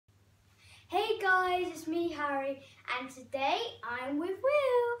guys, it's me, Harry, and today I'm with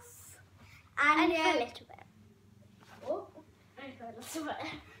Wilf. And a little bit. Oh, And a little bit.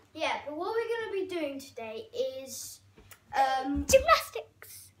 yeah, but what we're going to be doing today is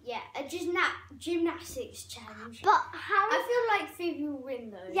Gymnastics. Yeah, a gymnastics challenge. But Harry, I feel like Phoebe will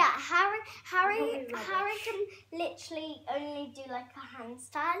win though. yeah, Harry can literally only do like a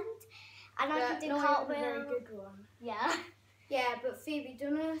handstand, and I can do cartwheel. A very good one. Yeah. Yeah, but Phoebe, do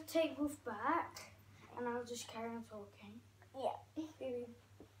you want to take Wolf back? And I'll just carry on talking. Yeah. Phoebe,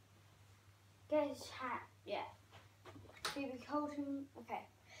 get his hat. Yeah. Phoebe, hold him. Okay.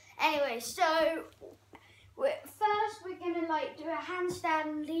 Anyway, so first we're gonna like do a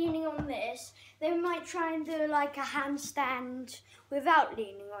handstand leaning on this. Then we might try and do like a handstand without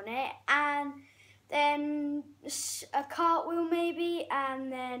leaning on it, and then a cartwheel maybe,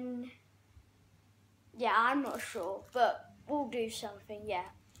 and then yeah, I'm not sure, but we'll do something. Yeah.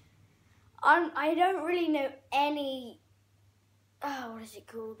 I don't really know any. What is it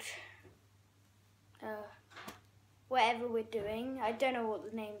called? Whatever we're doing, I don't know what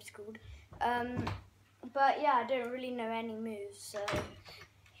the name's called. But yeah, I don't really know any moves, so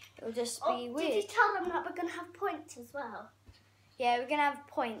it'll just be weird. Did you tell them that we're gonna have points as well? Yeah, we're gonna have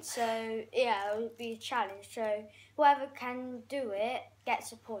points, so yeah, it'll be a challenge. So whoever can do it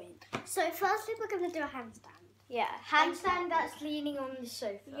gets a point. So firstly, we're gonna do a handstand. Yeah, handstand that's leaning on the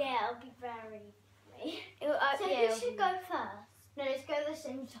sofa. Yeah, it'll be very funny. So yeah, who should go first? No, let's go the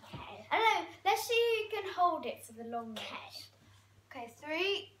same time. Okay. I don't know. Let's see who can hold it for the longest. Okay,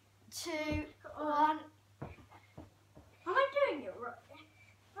 3, 2, 1. Am I doing it right?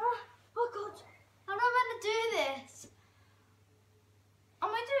 Oh God! How am I meant to do this? Am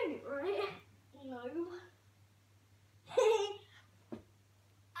I doing it right? No.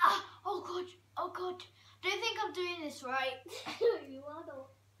 Oh God! Oh God! Do you think I'm doing this right? You are not.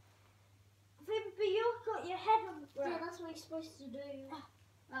 But you've got your head on the ground. Yeah, that's what you're supposed to do.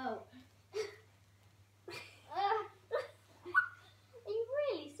 Oh. Are you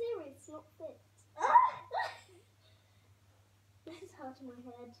really serious? It's not fit. This is hurting my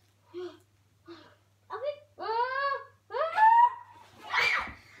head.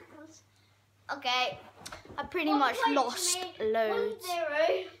 Okay, I pretty much lost loads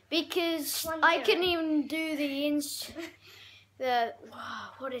 1-0. because 1-0. I couldn't even do the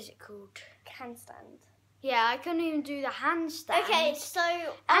what is it called? Handstand. Yeah, I couldn't even do the handstand. Okay, so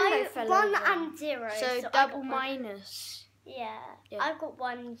I I fell 1 over. and 0. So I double got minus. Yeah, Yeah. I've got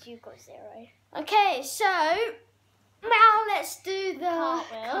 1, you got 0. Okay, so now let's do the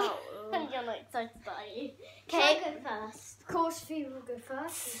Cartwheel. And you're not excited about it. Okay. So I go first. Of course, Phoebe will go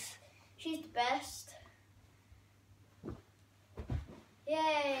first. She's the best.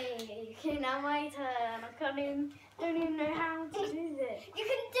 Yay! Okay, now my turn. I don't even know how to do this. You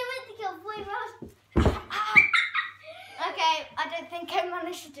can do it to your boy rush. Okay, I don't think I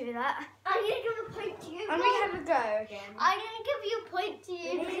managed to do that. I'm going to give a point to you. I'm going to have a go again. I'm going to give you a point to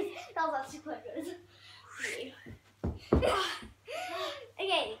you because that was actually quite good.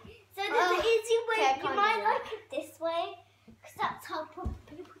 Okay, so there's an easy way. okay, I You can't might do like it this way because that's how proper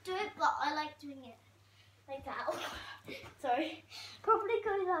people do it, but I like doing it like that. Sorry. Probably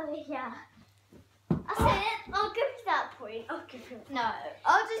going over here. That's it. I'll give you that point. I'll give you No,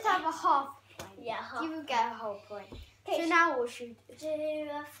 I'll just have a half point. Yeah, half. You will get a whole point. Okay, So now what should we do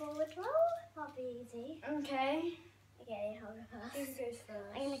a forward roll. That'll be easy. do? Okay. Okay, hold on Who first. goes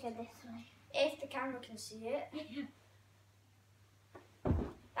first? I'm gonna go this way. If the camera can see it.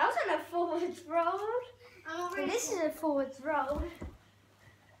 That wasn't a forwards roll. This is a forwards roll.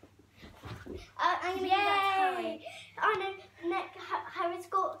 I'm gonna give that to Harry. Oh no, Harry's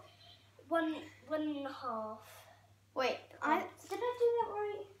got 1.5. Wait, did I do that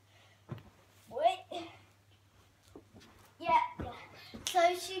right? Wait. Yeah. So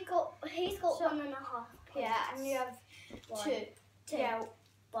he's got 1.5 points. Yeah, and you have 2. Two. Yeah,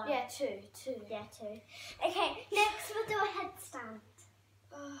 1. yeah, 2. Yeah, 2. Okay, next we'll do a headstand.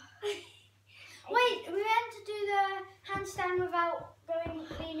 Wait, we meant to do the handstand without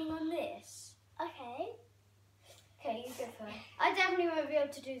leaning on this. Okay. Okay, you go first. I definitely won't be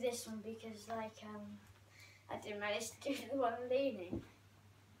able to do this one because, like, I didn't manage to do the one leaning.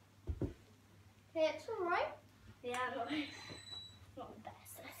 Yeah, it's alright. Yeah, not the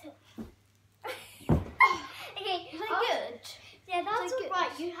best. Okay, Is that good? Yeah, that's Is that good?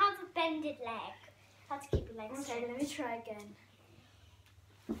 alright. You have a bended leg. Have to keep your legs Okay, straight. let me try again.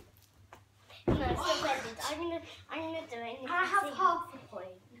 No, it's still bended. I'm gonna do it. And you I can have see. half a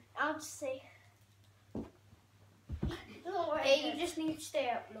point. I'll just see. Don't worry. Yeah, you just need to stay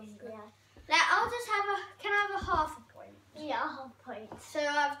up longer. Yeah. Like, I'll just have can I have a half a point? Yeah, half point. So I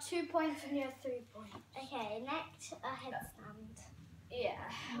have 2 points and you have 3 points. Okay, next a headstand. Yeah.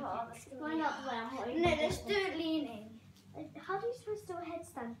 Oh, that's gonna Why not the way I'm holding No, it? let's do it leaning. How do you supposed to do a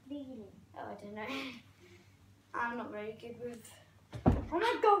headstand leaning? Oh, I don't know. I'm not very good with. Oh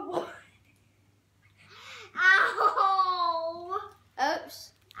my god! What? Ow!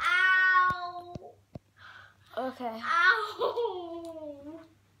 Oops. Ow! Okay. Ow!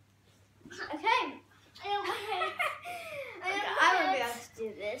 Okay. I got my head. I won't be able to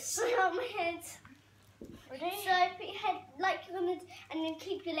do this. I got my head. Ready? So put your head like you're gonna, and then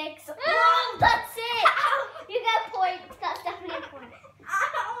keep your legs up. Oh, that's it. You get a point. That's definitely a point. Ow!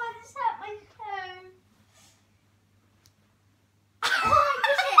 I just hurt my toe. Oh,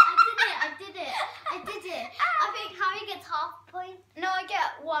 I did it. I think Harry gets half a point. No, I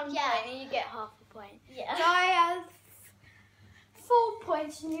get 1 Yeah. point and you get half a point. Yeah. So I have 4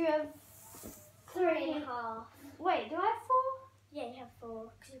 points and you have 3.5. Wait, do I have 4? Yeah, you have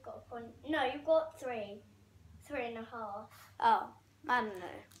 4 because you've got a point. No, you've got 3. 3.5. Oh, I don't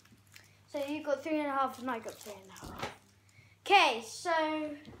know. So you got 3.5 and I got 3.5. Okay, so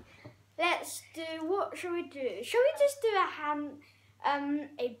let's do. What shall we do? Shall we just do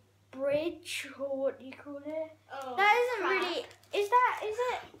a bridge, or what do you call it? Oh, That isn't really. Is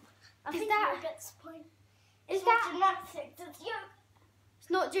it? I think that- you get a point. Is It's that? not gymnastics? It's you. It's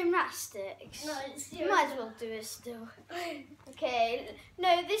not gymnastics. No, it's You you. might as well do it still. Okay.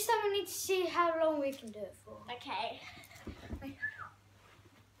 No, this time we need to see how long we can do it for. Okay.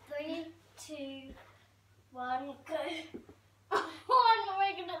 3, 2, 1, go. Oh, I'm not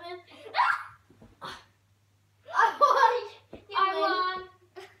very good at this. I won. I won.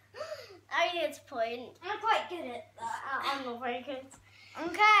 I get a point. I'm quite good at that. I'm not very good.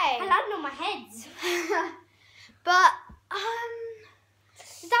 Okay. I landed on my head. But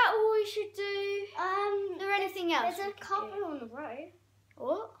is that all we should do? Is there anything else? There's we a could carpet do? on the row.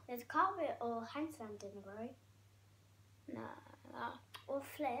 What? There's a carpet or handstand in the row. No. Or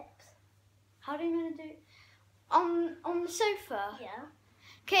flips. How are you gonna do? On the sofa. Yeah.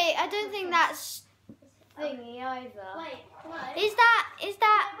 Okay, I don't think that's thingy either. Wait, no. Is that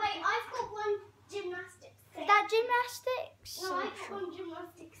Wait, I've got one gymnastics thing. is that gymnastics? No, I've got one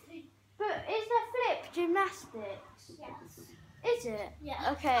gymnastics thing. But is there flip gymnastics? Yes. Is it?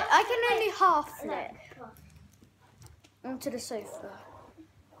 Yeah. Okay, I can only half flip Look, come on. onto the sofa.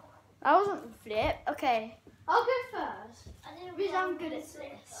 I wasn't the flip. Okay, I'll go first I didn't because I'm realize good it at was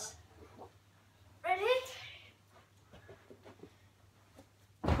this. Ready?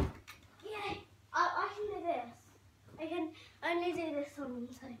 Yay! I can do this. I can only do this on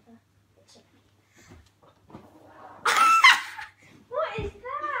the sofa. What is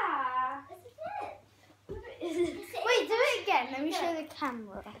that? It's a bit. Wait, do it again. Let me show the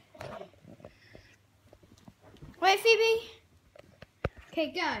camera. Wait, Phoebe.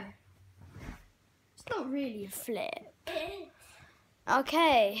 Okay, go. It's not really a flip.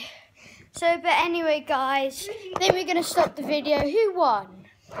 Okay. So, but anyway, guys, then we're gonna stop the video. Who won?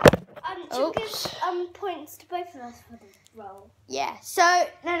 To give points to both of us for the roll. Yeah. So,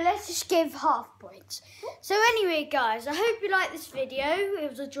 no, let's just give half points. So, anyway, guys, I hope you liked this video. It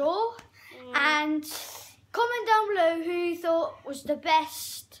was a draw, and comment down below who you thought was the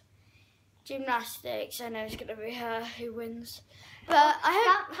best gymnastics. I know it's gonna be her who wins, but I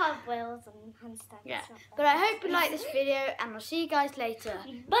hope. That cartwheels and handstands. Yeah. not But bad. I hope you like this video, and I'll see you guys later.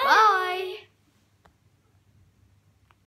 Bye. Bye.